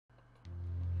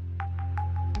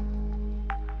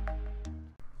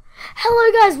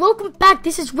Hello guys, welcome back.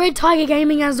 This is Red Tiger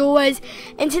Gaming as always,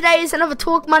 and today is another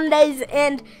Talk Mondays.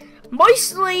 And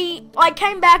mostly I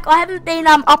came back. I haven't been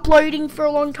uploading for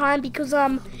a long time because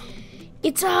I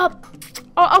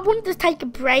wanted to take a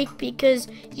break because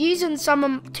using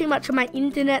too much of my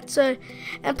internet. So,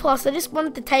 and plus I just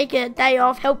wanted to take a day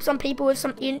off, help some people with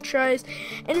some intros.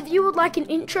 And if you would like an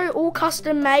intro all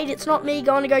custom made, it's not me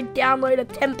going to go download a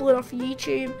template off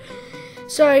YouTube.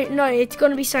 So no, it's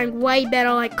going to be something way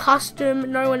better, like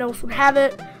custom. No one else would have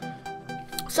it.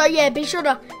 So yeah, be sure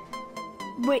to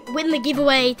win the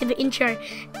giveaway to the intro.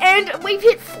 And we've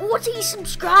hit 40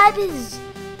 subscribers.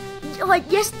 Like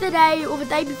yesterday or the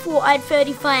day before, I had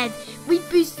 35. We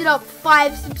boosted up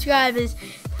 5 subscribers.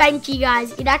 Thank you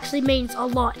guys. It actually means a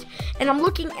lot. And I'm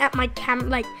looking at my camera,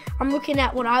 like I'm looking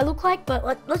at what I look like, but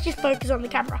let's just focus on the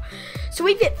camera. So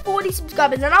we've hit 40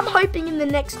 subscribers, and I'm hoping in the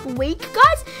next week,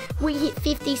 guys, we hit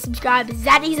 50 subscribers.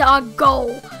 That is our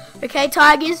goal. Okay,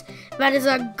 Tigers? That is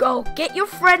our goal. Get your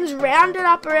friends rounded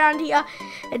up around here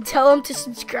and tell them to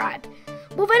subscribe.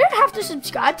 Well, they don't have to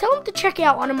subscribe. Tell them to check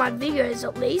out one of my videos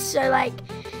at least, so like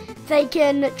they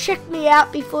can check me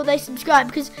out before they subscribe,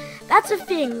 because that's the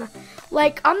thing.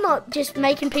 Like, I'm not just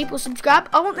making people subscribe.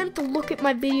 I want them to look at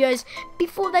my videos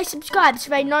before they subscribe, so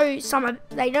they know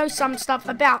some stuff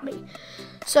about me.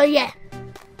 So yeah,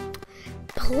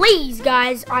 please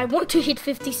guys, I want to hit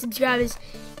 50 subscribers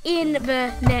in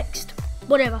the next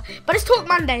whatever. But it's Talk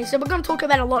Monday, so we're gonna talk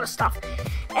about a lot of stuff.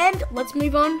 And let's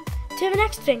move on to the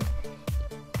next thing.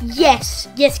 Yes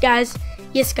guys,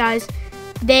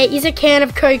 there is a can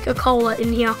of Coca-Cola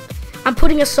in here. I'm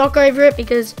putting a sock over it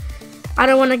because I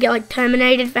don't want to get like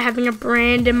terminated for having a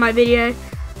brand in my video,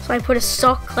 so I put a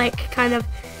sock like kind of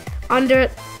under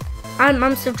it.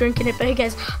 I'm still drinking it, but who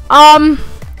cares?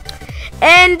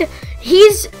 And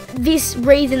here's this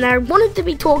reason that I wanted to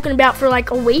be talking about for like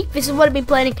a week. This is what I've been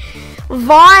planning.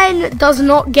 Vine does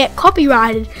not get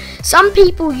copyrighted. Some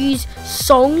people use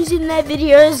songs in their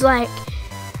videos, like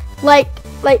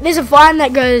there's a Vine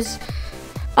that goes,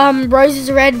 roses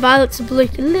are red, violets are blue.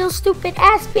 You little stupid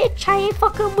ass bitch, I ain't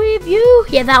fucking with you.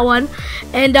 Yeah, that one.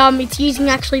 And it's using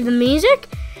actually the music.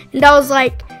 And I was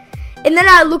like, and then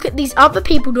I look at these other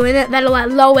people doing it that are like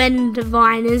low end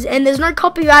Viners, and there's no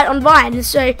copyright on Vine.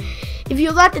 So if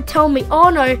you'd like to tell me, oh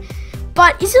no,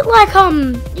 but is it like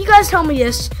you guys tell me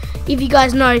this if you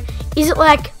guys know, is it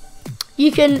like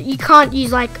you can't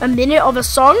use like a minute of a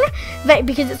song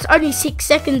because it's only 6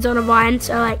 seconds on a Vine?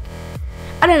 So like,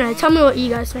 I don't know, tell me what you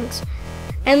guys think.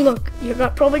 And look, you're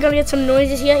probably going to get some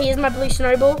noises here. Here's my blue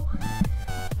snowball.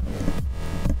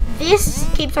 This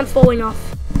keeps on falling off.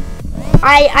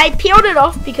 I peeled it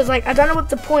off because like, I don't know what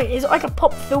the point is. Is it like a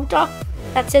pop filter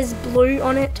that says blue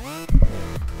on it?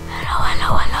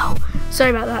 Hello. Sorry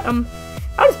about that.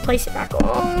 I'll just place it back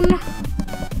on.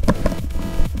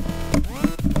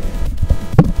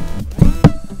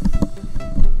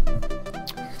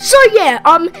 So yeah,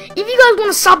 if you guys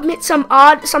want to submit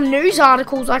some news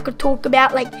articles I could talk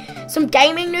about, like some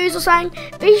gaming news or something,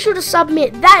 be sure to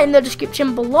submit that in the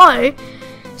description below.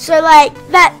 So like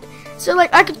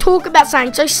I could talk about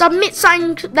something. So submit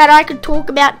something that I could talk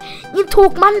about in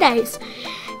Talk Mondays,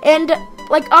 and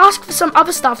like ask for some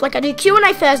other stuff. Like I do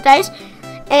Q&A Thursdays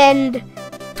and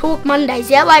Talk Mondays.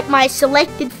 Yeah, like my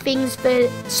selected things for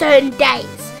certain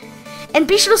days. And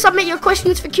be sure to submit your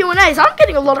questions for Q&As. I'm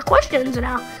getting a lot of questions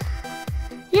now.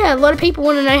 Yeah, a lot of people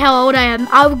want to know how old I am.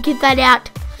 I will give that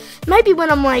out maybe when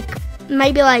I'm like,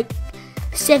 maybe like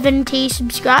 70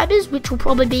 subscribers, which will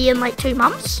probably be in like 2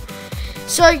 months.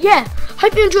 So yeah,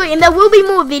 hope you enjoy it. And there will be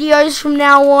more videos from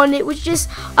now on. It was just,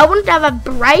 I wanted to have a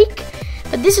break.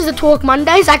 But this is a Talk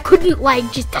Mondays. I couldn't like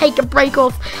just take a break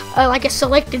off like a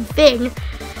selected thing.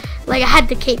 Like I had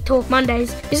to keep Talk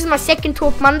Mondays. This is my second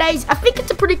Talk Mondays. I think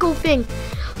it's a pretty cool thing.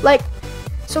 Like,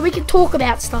 so we can talk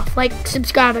about stuff, like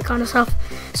subscriber kind of stuff.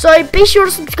 So be sure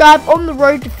to subscribe on the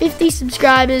road to 50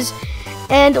 subscribers.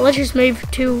 And let's just move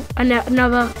to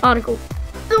another article.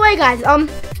 By the way guys,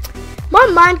 my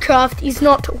Minecraft is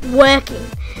not working.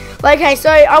 Like, okay, so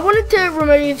I wanted to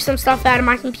remove some stuff out of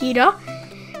my computer.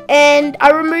 And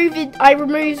I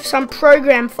removed some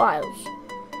program files.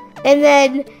 And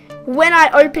then when I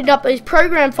opened up those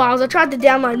program files, I tried to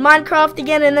download Minecraft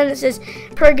again, and then it says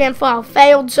program file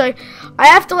failed. So I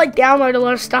have to like download a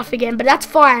lot of stuff again, but that's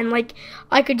fine. Like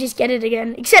I could just get it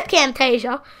again, except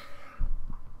Camtasia.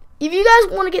 If you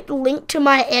guys want to get the link to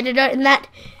my editor and that,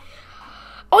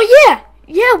 oh yeah,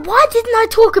 why didn't I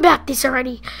talk about this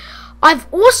already?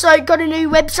 I've also got a new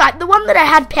website. The one that I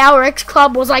had, Power X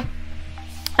Club, was like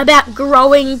about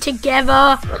growing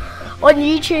together on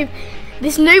YouTube.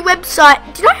 This new website,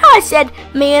 do you know how I said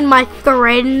me and my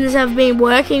friends have been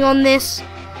working on this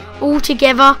all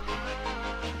together?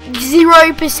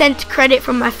 0% credit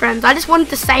from my friends. I just wanted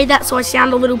to say that so I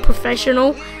sound a little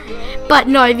professional. But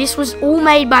no, this was all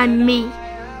made by me.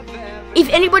 If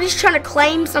anybody's trying to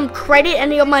claim some credit,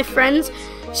 any of my friends,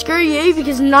 screw you,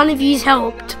 because none of you's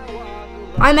helped.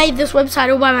 I made this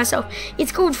website all by myself.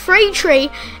 It's called Free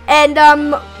Tree, and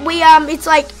it's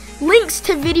like links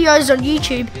to videos on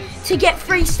YouTube to get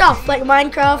free stuff like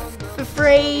Minecraft for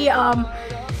free,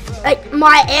 like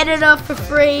my editor for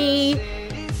free,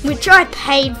 which I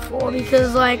paid for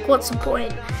because like what's the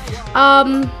point?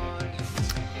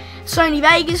 Sony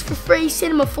Vegas for free,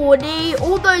 Cinema 4D,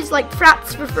 all those like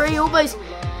frats for free, all those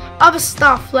other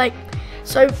stuff. Like,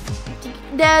 so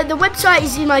the website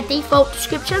is in my default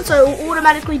description, so it will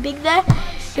automatically be there.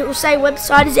 It will say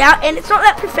website is out, and it's not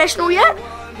that professional yet.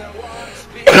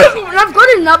 And I've got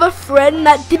another friend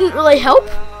that didn't really help.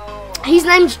 His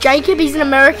name's Jacob. He's an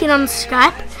American on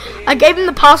Skype. I gave him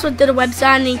the password to the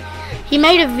website, and he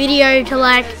made a video to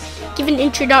like give an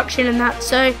introduction and that.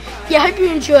 So yeah, hope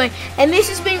you enjoy. And this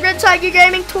has been Red Tiger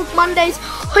Gaming Talk Mondays.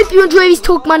 Hope you enjoy these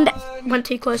Talk Monday. Went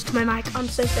too close to my mic. I'm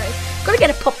so sorry. Gotta get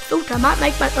a pop filter. I might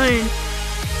make my own.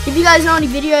 If you guys know any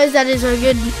videos that is a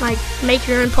good like make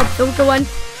your own pop filter one,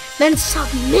 then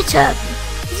submit them.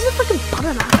 This is a freaking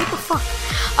butter knife. What the fuck?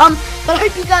 But I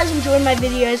hope you guys enjoy my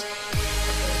videos.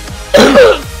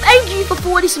 Thank you for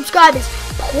 40 subscribers.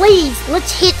 Please,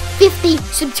 let's hit 50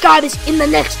 subscribers in the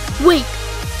next week.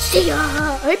 See ya.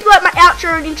 I hope you like my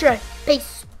outro and intro.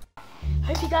 Peace.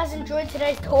 Hope you guys enjoyed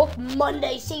today's Talk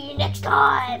Monday. See you next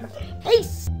time.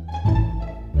 Peace.